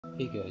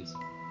Hey guys,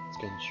 it's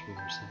Gun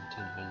Streamer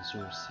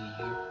 1790C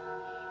here.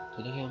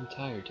 Today I'm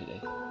tired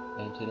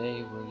and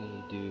today we're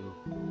gonna do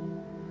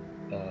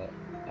a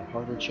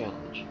harder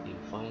challenge in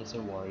Final Fantasy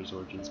Wario's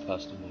Origins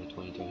Custom Made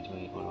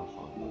 2020 on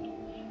Offline mode.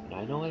 And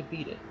I know I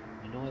beat it,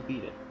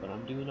 but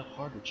I'm doing a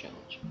harder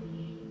challenge.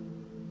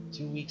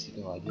 2 weeks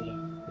ago I did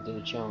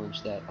a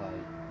challenge that I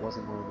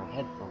wasn't wearing my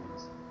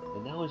headphones,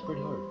 and that was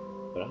pretty hard.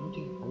 But I'm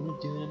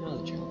doing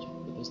another challenge,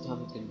 but this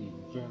time it's gonna be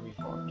very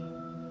hard.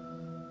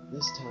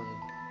 This time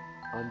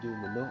I'm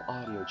doing the no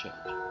audio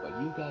challenge,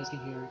 but you guys can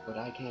hear it, but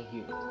I can't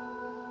hear it.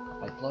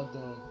 I plugged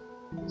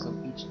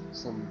some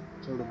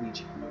Turtle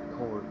Beach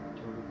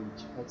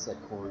headset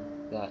cord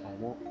that I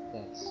don't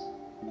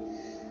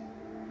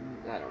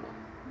know.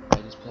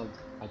 I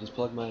just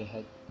plugged my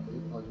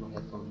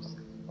headphones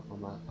up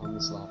on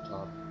this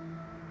laptop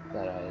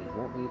that I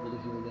won't be able to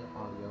hear the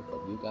audio,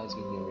 but you guys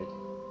can hear it.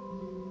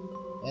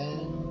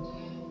 And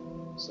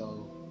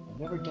so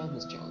I've never done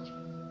this challenge.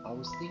 I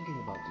was thinking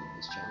about doing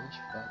this challenge,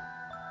 but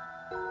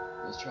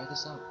let's try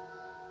this out.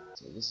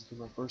 So this is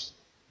my first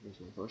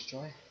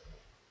try.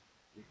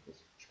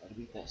 Let's try to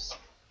beat this.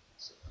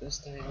 So this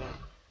time I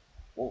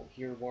won't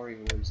hear Wario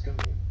where he's going,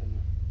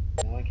 and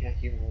now I can't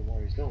hear where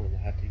Wario's going. I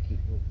have to keep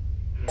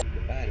hitting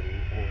the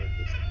battery or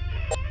just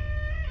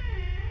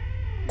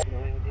keep an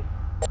eye on him.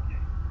 Okay,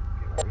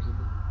 Wario's in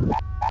there.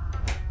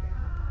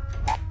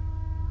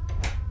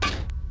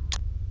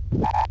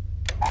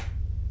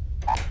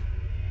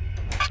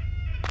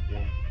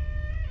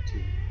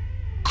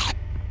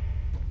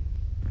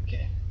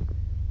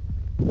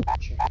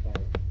 Check it out.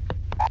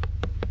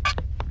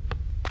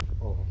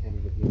 Oh, I can't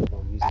even hear if I'm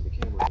using the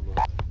camera or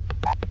not.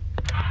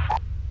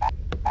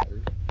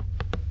 Battery.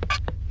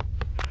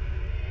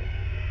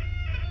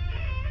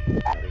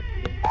 Battery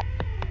again.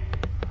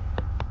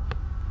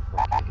 Oh, I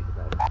can't get the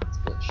battery. It's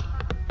glitched.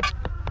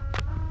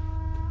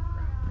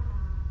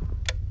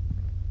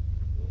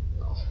 Oh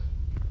no.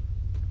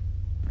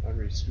 I'm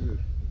really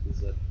screwed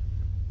because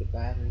the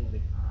battery in the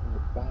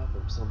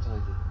bathroom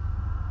sometimes it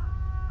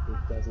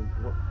doesn't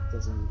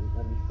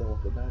let me fill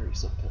up the battery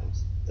sometimes.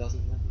 It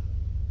doesn't let me.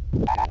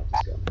 Okay, I'll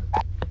just go.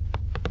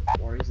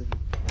 Wario's in the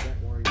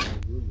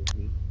room with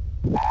me.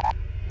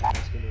 I'm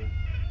just gonna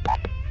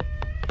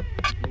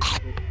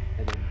keep it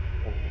and then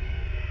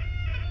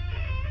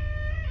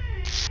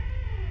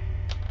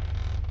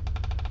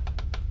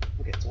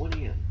okay, it's 1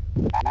 AM.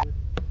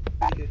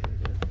 Pretty good right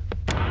now.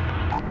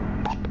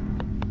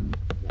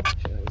 No,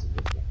 actually that wasn't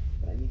good stuff.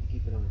 But I need to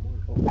keep it on the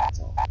monitor. Oh, that's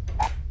off.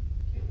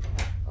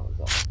 Oh,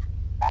 it's off.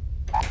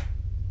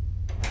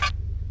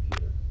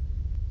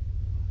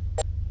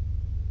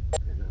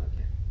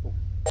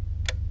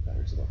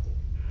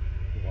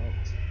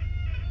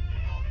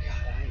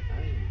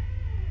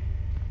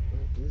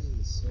 This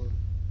is so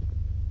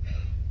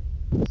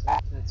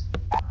intense.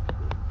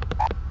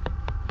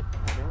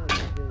 Now I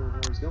can't hear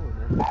where he's going,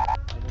 man. I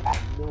don't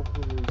have no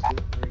clue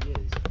where he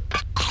is.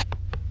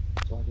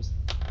 So I just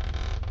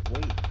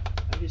wait.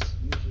 I just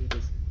usually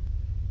just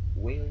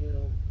wait a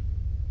little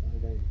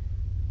and then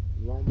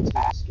run to the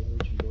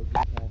storage and go to the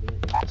cabinet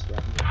and just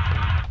grab my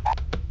phone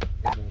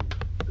and then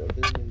go to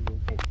the menu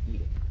and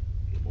eat it.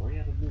 Okay, Mario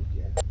hasn't moved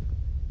yet.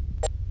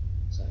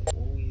 So I'm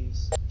always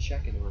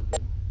checking on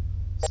him.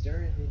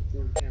 Staring at him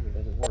through the camera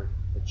doesn't work,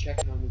 but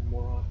checking on him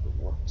more often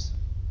works.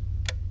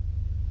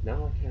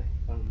 Now I can't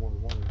find more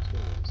water in his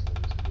nose, so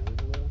I'm just going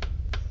a little.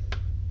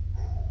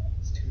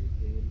 It's 2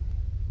 AM.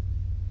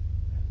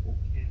 Oh,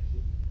 can't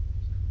keep.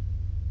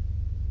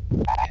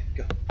 Okay,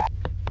 go.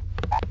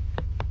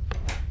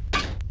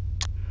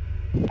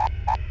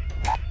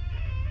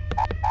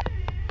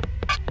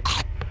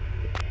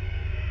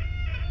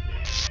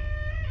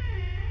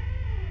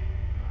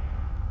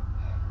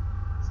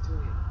 It's 2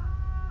 AM.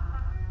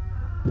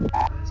 You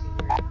guys can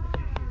hear it? I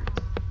can't hear it.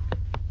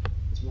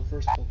 It's my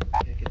first one. I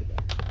can't get the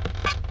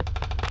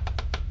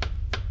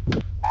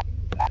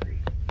battery.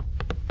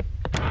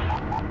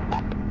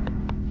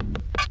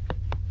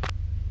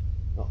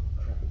 Oh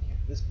crap!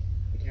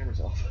 The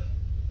camera's off.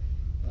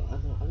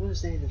 I'm gonna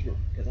stay in this room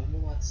because I'm a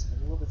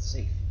little bit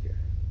safe here.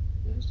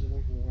 I'm just gonna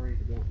wait for Wario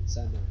to go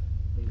inside my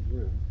main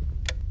room,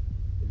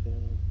 and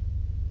then.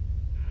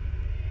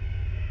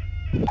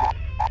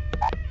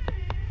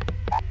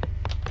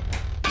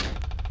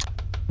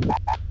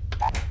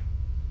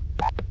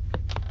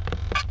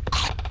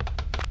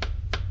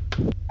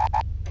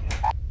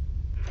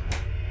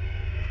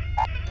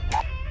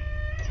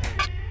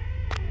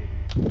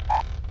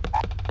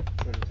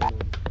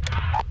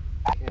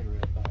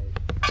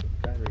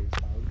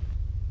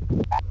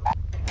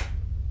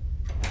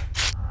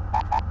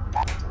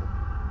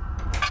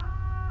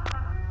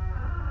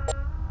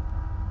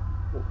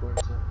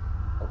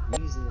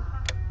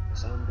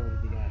 So I'm going to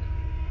be out of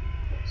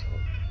here.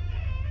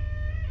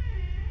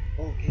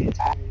 Okay, it's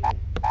very in.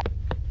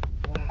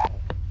 Wow.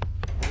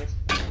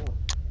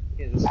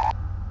 Okay, this is the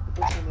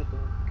first time I've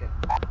done.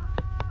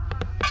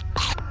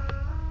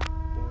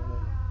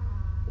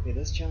 Okay,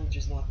 this challenge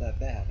is not that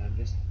bad.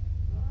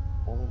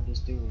 All I'm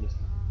just doing is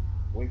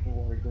wait for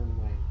Wario to go to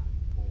my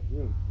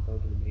room, go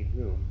to the main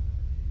room,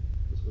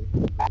 Just wait for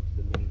me to go to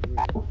the main room,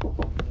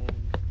 and then...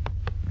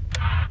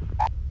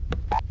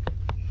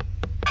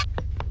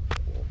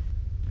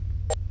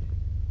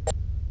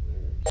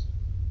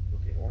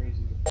 Okay, Wario's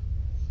in the...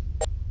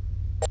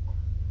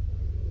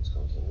 Let's go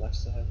to the left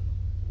side.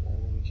 Let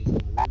me just in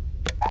the room.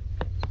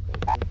 Just go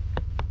there.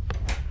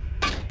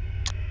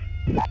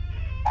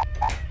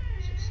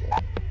 So slow. 1,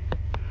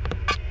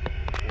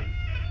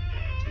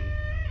 2.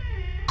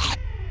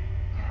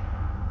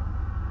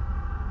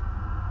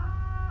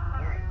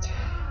 Alright.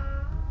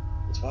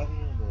 It's 5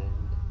 AM and...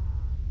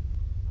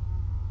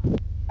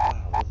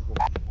 Wow, this is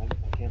I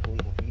can't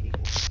believe I'm beating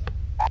this.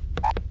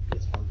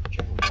 This hard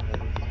challenge. I thought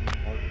this was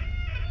harder.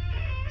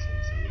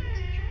 Send a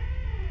message.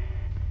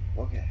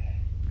 Okay.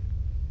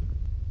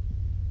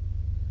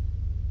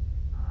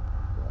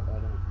 But I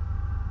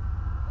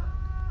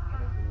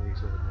don't know where he's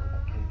going now. I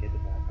can't get the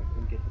back. I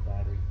couldn't get the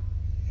battery.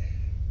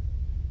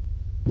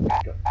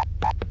 Go.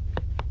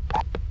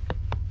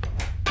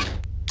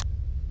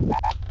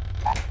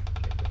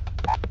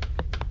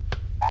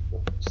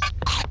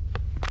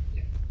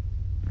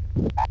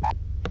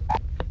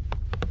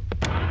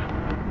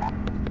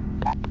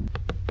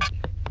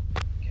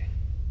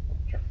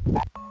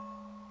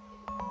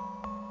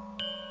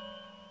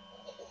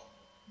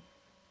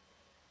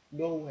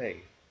 No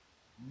way.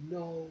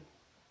 No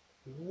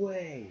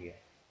way.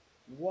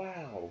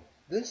 Wow.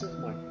 This is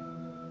my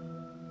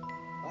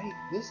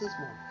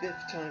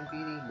 5th time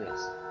beating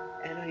this.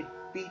 And I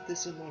beat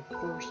this in my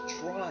first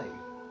try.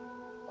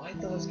 I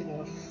thought I was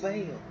gonna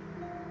fail.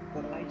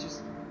 But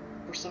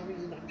for some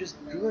reason, I'm just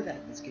good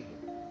at this game.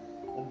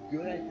 I'm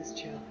good at this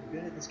game. I'm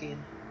good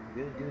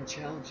at doing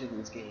challenges in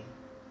this game.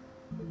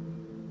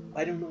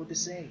 I don't know what to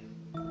say.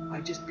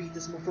 I just beat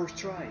this in my first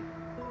try.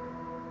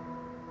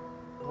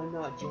 I'm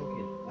not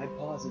joking. I'm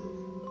positive.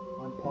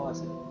 I'm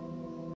positive.